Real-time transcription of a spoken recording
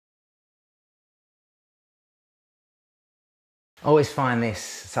I always find this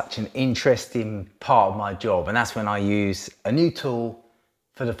such an interesting part of my job, and that's when I use a new tool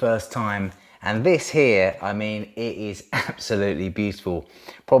for the first time. And this here, I mean, it is absolutely beautiful.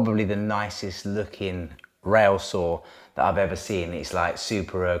 Probably the nicest looking rail saw that I've ever seen. It's like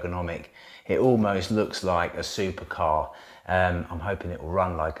super ergonomic. It almost looks like a supercar. I'm hoping it will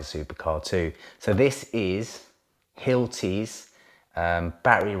run like a supercar too. So this is Hilti's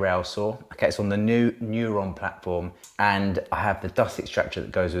battery rail saw. Okay, it's on the new Nuron platform, and I have the dust extractor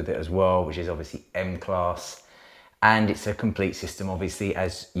that goes with it as well, which is obviously M class, and it's a complete system, obviously,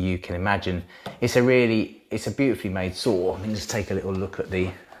 as you can imagine. It's a beautifully made saw. I mean, just take a little look at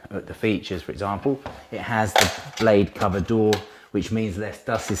the features. For example, it has the blade cover door, which means less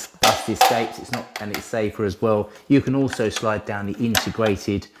dust escapes. It's safer as well. You can also slide down the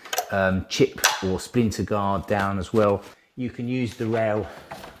integrated chip or splinter guard down as well. You can use the rail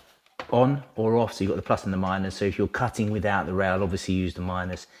on or off, so you've got the plus and the minus. So if you're cutting without the rail, obviously use the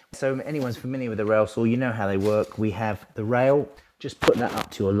minus. So anyone's familiar with the rail saw, you know how they work. We have the rail, just put that up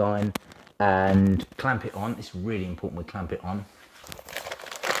to your line and clamp it on. It's really important we clamp it on.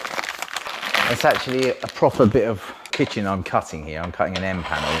 It's actually a proper bit of kitchen I'm cutting here. I'm cutting an M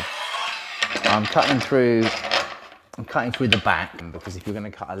panel. I'm cutting through the back, because if you're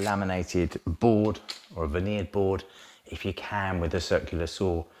going to cut a laminated board or a veneered board, if you can with a circular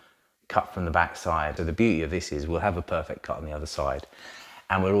saw, cut from the back side. So the beauty of this is we'll have a perfect cut on the other side,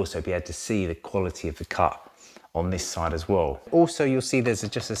 and we'll also be able to see the quality of the cut on this side as well. Also, you'll see there's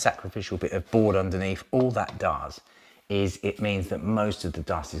just a sacrificial bit of board underneath. All that does is it means that most of the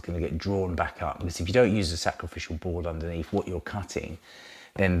dust is going to get drawn back up, because if you don't use a sacrificial board underneath what you're cutting,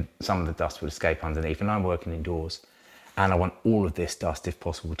 then some of the dust will escape underneath. And I'm working indoors, and I want all of this dust, if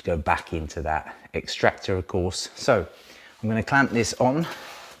possible, to go back into that extractor, of course. So I'm going to clamp this on.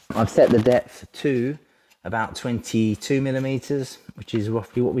 I've set the depth to about 22 millimeters, which is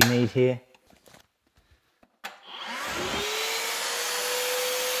roughly what we need here.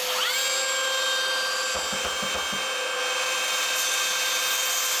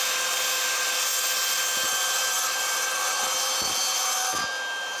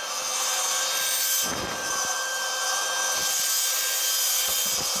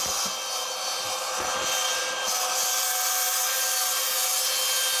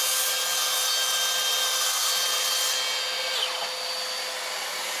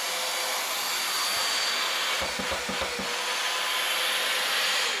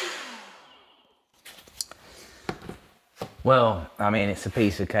 Well, I mean, it's a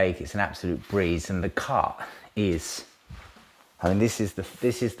piece of cake. It's an absolute breeze, and the cut is, I mean, this is the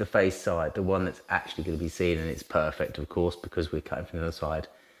face side, the one that's actually going to be seen, and it's perfect, of course, because we're cutting from the other side.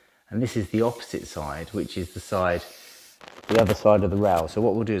 And this is the opposite side, which is the other side of the rail. So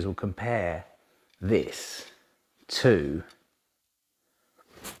what we'll do is we'll compare this to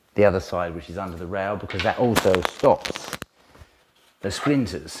the other side, which is under the rail, because that also stops the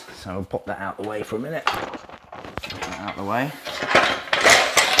splinters. So we'll pop that out the way for a minute. Out the way.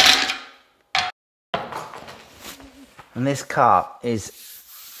 And this cut is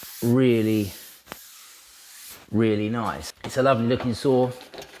really, really nice. It's a lovely looking saw.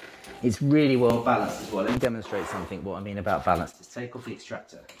 It's really well balanced as well. Let me demonstrate something, what I mean about balance. Let's take off the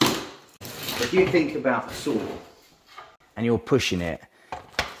extractor. If you think about the saw and you're pushing it,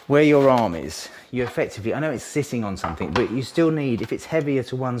 where your arm is, you effectively, I know it's sitting on something, but you still need, if it's heavier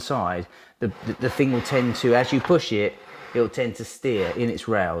to one side, the thing will tend to, as you push it, it'll tend to steer in its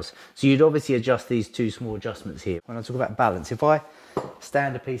rails. So you'd obviously adjust these two small adjustments here. When I talk about balance, if I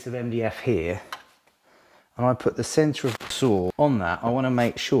stand a piece of MDF here and I put the center of the saw on that, I want to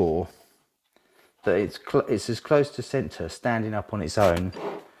make sure that it's as close to center, standing up on its own,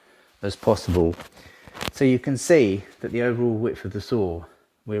 as possible. So you can see that the overall width of the saw,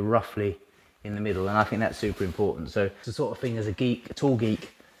 we're roughly in the middle, and I think that's super important. So it's the sort of thing, as a tool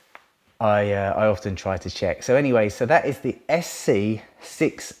geek, I often try to check. So anyway, so that is the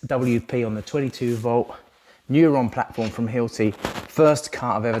SC6WP on the 22 volt Nuron platform from Hilti. First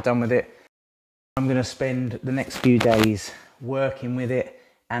cut I've ever done with it. I'm going to spend the next few days working with it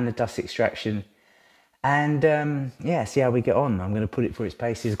and the dust extraction, and yeah, see how we get on. I'm going to put it through its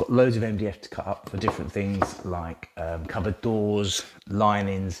paces. It's got loads of MDF to cut up for different things, like cupboard doors,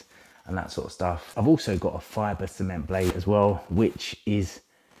 linings, and that sort of stuff. I've also got a fibre cement blade as well, which is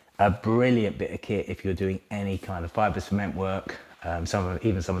a brilliant bit of kit if you're doing any kind of fibre cement work. Even some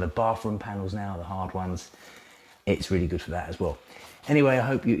of the bathroom panels now, the hard ones, it's really good for that as well. Anyway, I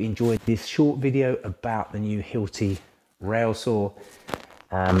hope you enjoyed this short video about the new Hilti rail saw.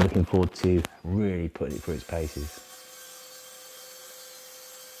 I'm looking forward to really putting it through its paces.